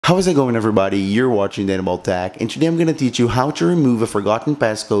How is it going, everybody? You're watching Daniel Tech, and today I'm going to teach you how to remove a forgotten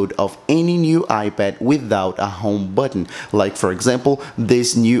passcode of any new iPad without a home button. Like, for example,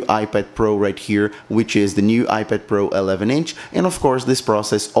 this new iPad Pro right here, which is the new iPad Pro 11-inch, and of course this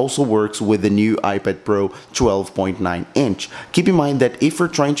process also works with the new iPad Pro 12.9-inch. Keep in mind that if you're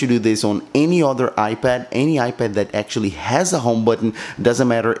trying to do this on any other iPad, any iPad that actually has a home button, doesn't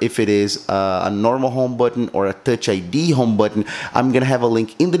matter if it is a normal home button or a Touch ID home button, I'm going to have a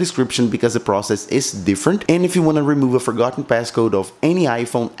link in the description because the process is different. And if you want to remove a forgotten passcode of any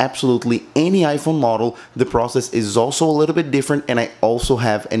iPhone, absolutely any iPhone model, the process is also a little bit different, and I also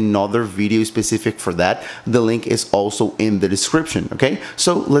have another video specific for that. The link is also in the description. Okay,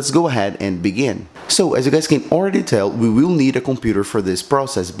 so let's go ahead and begin. So as you guys can already tell, we will need a computer for this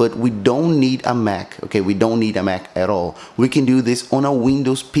process, but we don't need a Mac. Okay, we don't need a Mac at all. We can do this on a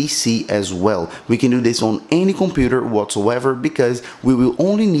Windows PC as well. We can do this on any computer whatsoever because we will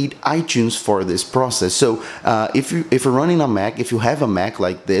only need iTunes for this process. So if you're running a Mac, if you have a Mac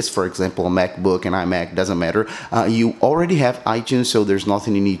like this, for example, a MacBook, an iMac, doesn't matter, you already have iTunes, so there's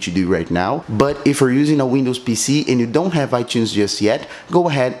nothing you need to do right now. But if you're using a Windows PC and you don't have iTunes just yet, go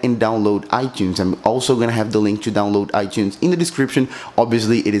ahead and download iTunes. I'm also gonna have the link to download iTunes in the description.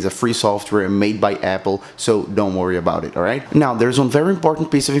 Obviously, it is a free software made by Apple, so don't worry about it. All right, now there's one very important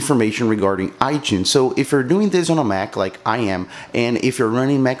piece of information regarding iTunes. So if you're doing this on a Mac like I am, and if you're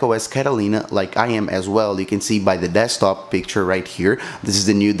running macOS Catalina like I am as well, you can see by the desktop picture right here, this is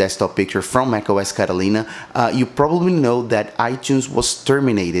the new desktop picture from macOS Catalina. You probably know that iTunes was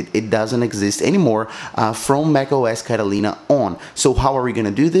terminated. It doesn't exist anymore from macOS Catalina on. So how are we going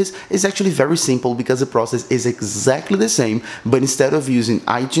to do this? It's actually very simple because the process is exactly the same, but instead of using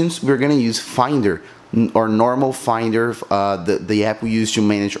iTunes, we're going to use Finder, or normal Finder, the app we use to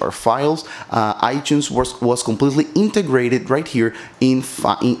manage our files. iTunes was completely integrated right here in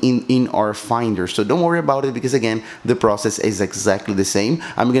our Finder, so don't worry about it because again the process is exactly the same.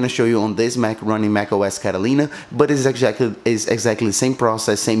 I'm gonna show you on this Mac running macOS Catalina, but it's exactly the same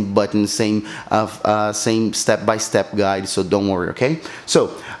process, same buttons, same step-by-step guide, so don't worry. Okay,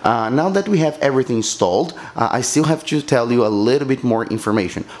 so now that we have everything installed, I still have to tell you a little bit more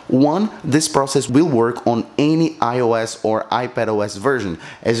information. One, this process will work on any iOS or iPadOS version.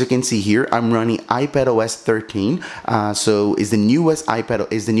 As you can see here, I'm running iPadOS 13, so is the newest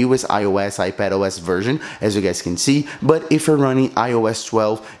iOS iPadOS version, as you guys can see. But if you're running iOS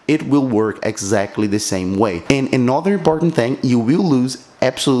 12, it will work exactly the same way. And another important thing, you will lose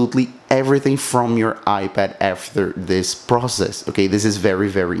absolutely everything from your iPad after this process. Okay, this is very,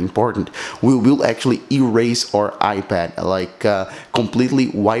 very important. We will actually erase our iPad, like completely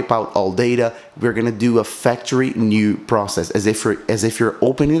wipe out all data. We're gonna do a factory new process, as if you're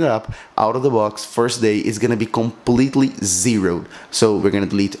opening it up out of the box. First day is gonna be completely zeroed, so we're gonna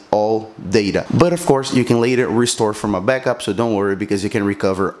delete all data. But of course, you can later restore from a backup, so don't worry because you can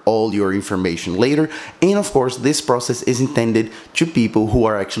recover all your information later. And of course, this process is intended to people who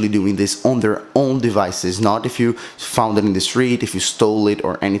are actually doing this on their own devices, not if you found it in the street, if you stole it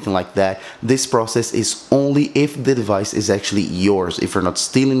or anything like that. This process is only if the device is actually yours, if you're not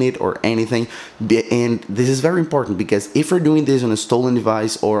stealing it or anything. And this is very important because if you're doing this on a stolen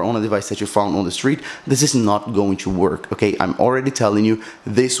device or on a device that you found on the street, this is not going to work. Okay, I'm already telling you,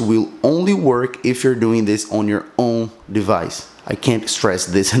 this will only work if you're doing this on your own device. I can't stress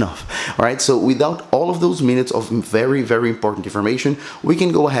this enough. All right, so without all of those minutes of very, very important information, we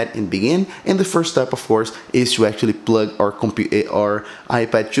can go ahead and begin. And the first step, of course, is to actually plug our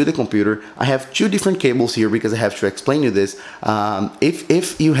iPad to the computer. I have two different cables here because I have to explain you this.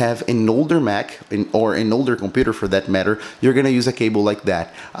 If you have an older Mac or an older computer for that matter, you're gonna use a cable like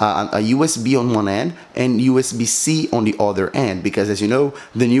that, a USB on one end and USB-C on the other end, because as you know,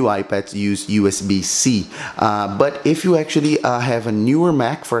 the new iPads use USB-C. But if you actually have a newer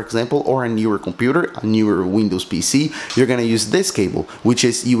Mac, for example, or a newer computer, a newer Windows PC, you're gonna use this cable, which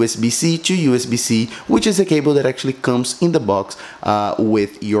is USB-C to USB-C, which is a cable that actually comes in the box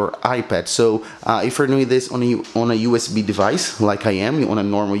with your iPad. So if you're doing this on a USB device, like I am, on a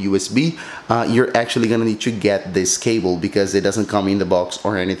normal USB, you're actually gonna need to get this cable because it doesn't come in the box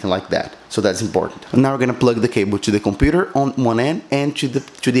or anything like that. So that's important. Now we're gonna plug the cable to the computer on one end and to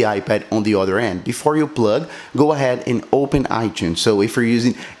the iPad on the other end. Before you plug, go ahead and open iTunes. So if you're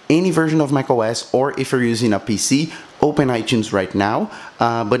using any version of macOS or if you're using a PC, open iTunes right now.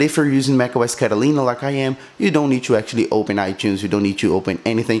 But if you're using macOS Catalina like I am, you don't need to actually open iTunes. You don't need to open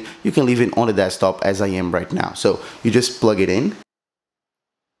anything. You can leave it on the desktop as I am right now. So you just plug it in.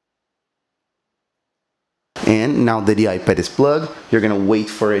 And now that the iPad is plugged, you're gonna wait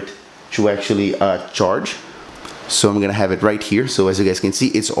for it to actually charge. So I'm gonna have it right here. So as you guys can see,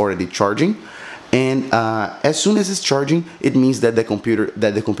 it's already charging. And as soon as it's charging, it means that the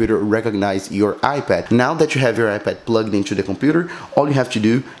computer recognized your iPad. Now that you have your iPad plugged into the computer, all you have to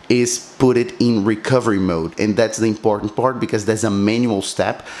do is put it in recovery mode, and that's the important part because that's a manual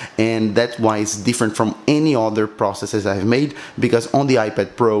step, and that's why it's different from any other processes I've made, because on the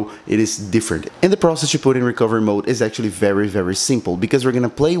iPad Pro it is different. And the process to put in recovery mode is actually very simple, because we're gonna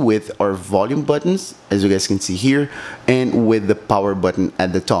play with our volume buttons, as you guys can see here, and with the power button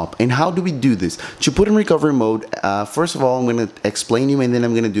at the top. And how do we do this? To put in recovery mode, first of all, I'm going to explain you, and then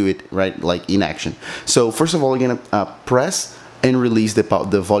I'm going to do it right like in action. So first of all, you're going to press and release the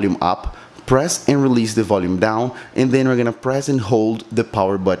volume up, press and release the volume down, and then we're going to press and hold the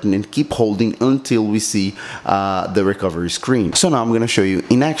power button and keep holding until we see the recovery screen. So now I'm going to show you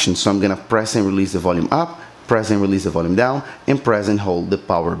in action. So I'm going to press and release the volume up, press and release the volume down, and press and hold the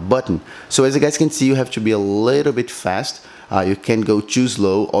power button. So as you guys can see, you have to be a little bit fast. You can't go too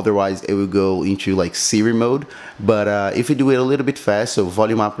slow, otherwise it will go into like Siri mode. But if you do it a little bit fast, so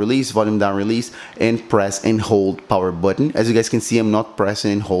volume up, release, volume down, release, and press and hold power button. As you guys can see, I'm not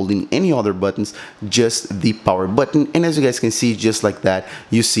pressing and holding any other buttons, just the power button. And as you guys can see, just like that,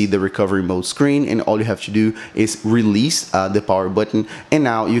 you see the recovery mode screen, and all you have to do is release the power button, and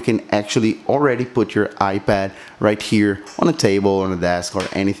now you can actually already put your iPad right here on a table, on a desk, or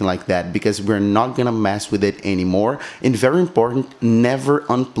anything like that, because we're not gonna mess with it anymore. And very important, never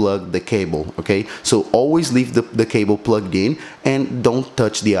unplug the cable, okay? So always leave the cable plugged in, and don't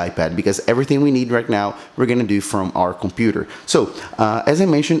touch the iPad, because everything we need right now we're gonna do from our computer. So as I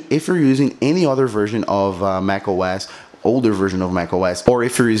mentioned, if you're using any other version of Mac OS, older version of Mac OS, or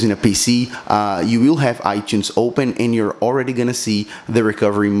if you're using a PC, you will have iTunes open, and you're already gonna see the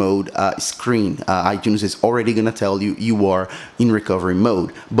recovery mode screen. iTunes is already gonna tell you you are in recovery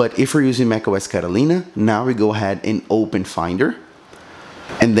mode. But if you're using Mac OS Catalina, now we go ahead and open Finder,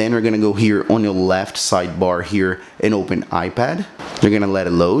 and then we're gonna go here on your left sidebar here and open iPad. You're gonna let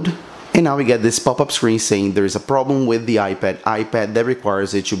it load. And now we get this pop-up screen saying there is a problem with the iPad that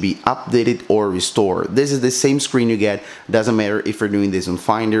requires it to be updated or restored. This is the same screen you get. Doesn't matter if you're doing this on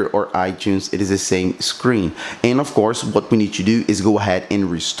Finder or iTunes, it is the same screen. And of course, what we need to do is go ahead and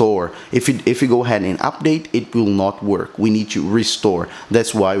restore. If you go ahead and update, it will not work. We need to restore.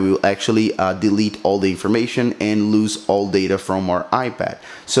 That's why we will actually delete all the information and lose all data from our iPad.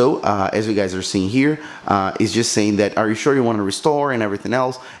 So as you guys are seeing here, it's just saying that, are you sure you want to restore, and everything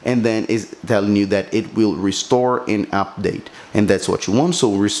else, and then is telling you that it will restore and update, and that's what you want.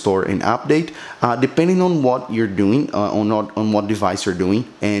 So restore and update, depending on what you're doing, on what device you're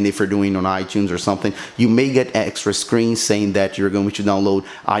doing, and if you're doing on iTunes or something, you may get extra screens saying that you're going to download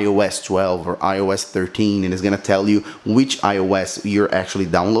iOS 12 or iOS 13, and it's going to tell you which iOS you're actually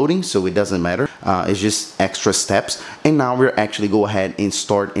downloading. So it doesn't matter, it's just extra steps. And now we're actually go ahead and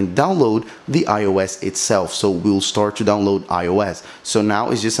start and download the iOS itself. So we'll start to download iOS. So now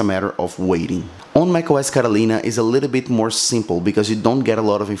it's just a matter of waiting. On macOS Catalina is a little bit more simple, because you don't get a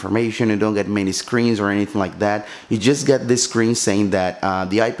lot of information, you don't get many screens or anything like that. You just get this screen saying that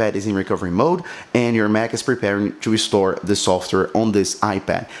the iPad is in recovery mode and your Mac is preparing to restore the software on this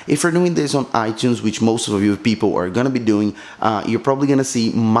iPad. If you're doing this on iTunes, which most of you people are going to be doing, you're probably going to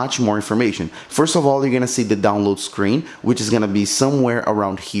see much more information. First of all, you're going to see the download screen, which is going to be somewhere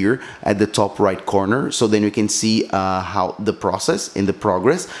around here at the top right corner. So then you can see how the process and the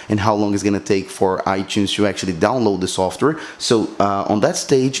progress and how long it's going to take for iTunes to actually download the software. So on that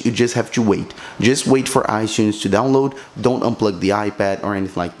stage, you just have to wait. Just wait for iTunes to download. Don't unplug the iPad or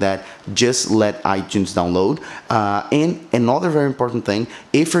anything like that. Just let iTunes download. And another very important thing,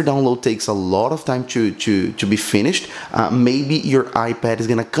 if your download takes a lot of time to be finished, maybe your iPad is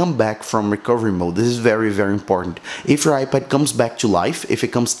gonna come back from recovery mode. This is very important. If your iPad comes back to life, if it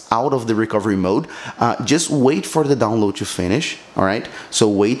comes out of the recovery mode, just wait for the download to finish. All right, so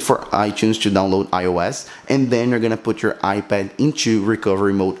wait for iTunes to download iOS, and then you're gonna put your iPad into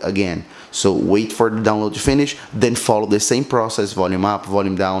recovery mode again. So wait for the download to finish, then follow the same process, volume up,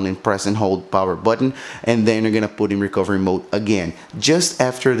 volume down, and press and hold power button, and then you're gonna put in recovery mode again, just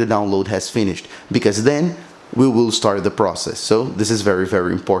after the download has finished, because then we will start the process. So this is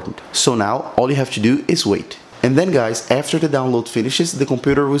very important. So now all you have to do is wait. And then guys, after the download finishes, the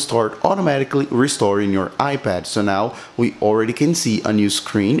computer will start automatically restoring your iPad. So now we already can see a new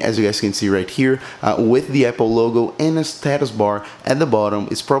screen, as you guys can see right here, with the Apple logo and a status bar at the bottom.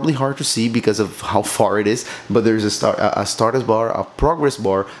 It's probably hard to see because of how far it is, but there's a status bar, a progress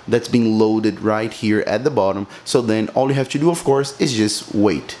bar that's being loaded right here at the bottom. So then all you have to do, of course, is just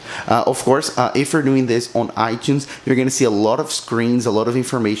wait. Of course, if you're doing this on iTunes, you're gonna see a lot of screens, a lot of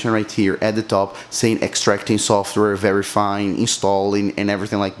information right here at the top saying extracting software, verifying, installing, and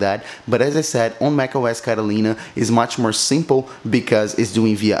everything like that. But as I said, on macOS Catalina is much more simple because it's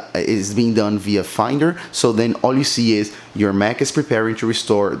being done via Finder. So then all you see is your Mac is preparing to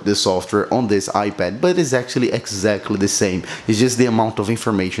restore the software on this iPad, but it's actually exactly the same. It's just the amount of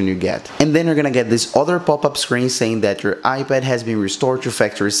information you get. And then you're gonna get this other pop-up screen saying that your iPad has been restored to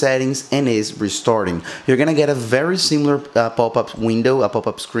factory settings and is restarting. You're gonna get a very similar pop-up window, a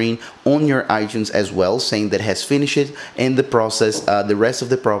pop-up screen on your iTunes as well, saying that has finished it, and the process, the rest of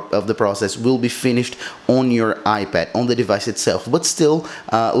the process will be finished on your iPad, on the device itself. But still,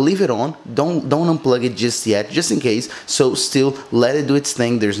 leave it on. Don't unplug it just yet, just in case. So still let it do its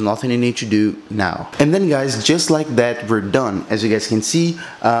thing. There's nothing you need to do now. And then guys, just like that, we're done. As you guys can see,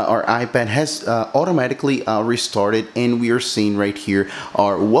 our iPad has automatically restarted, and we are seeing right here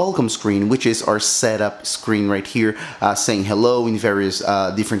our welcome screen, which is our setup screen right here, saying hello in various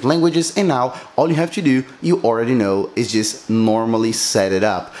different languages. And now all you have to do, you already know, is just normally set it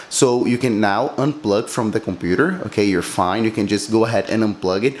up. So you can now unplug from the computer. Okay, you're fine. You can just go ahead and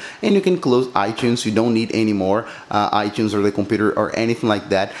unplug it, and you can close iTunes. You don't need any more iTunes or the computer or anything like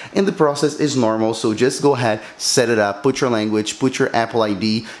that, and the process is normal. So just go ahead, set it up, put your language, put your Apple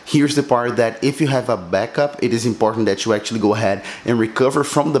ID. Here's the part that if you have a backup, it is important that you actually go ahead and recover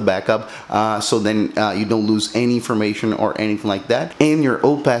from the backup, so then you don't lose any information or anything like that, and your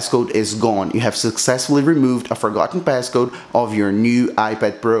old passcode is gone. You have successfully removed a forgotten passcode of your new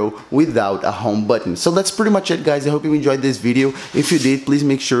iPad Pro without a home button. So that's pretty much it, guys. I hope you enjoyed this video. If you did, please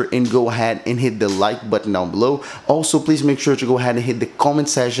make sure and go ahead and hit the like button down below. Also, please make sure to go ahead and hit the comment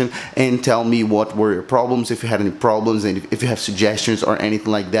section and tell me what were your problems, if you had any problems, and if you have suggestions or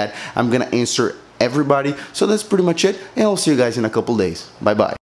anything like that. I'm gonna answer everybody. So that's pretty much it, and I'll see you guys in a couple days. Bye bye.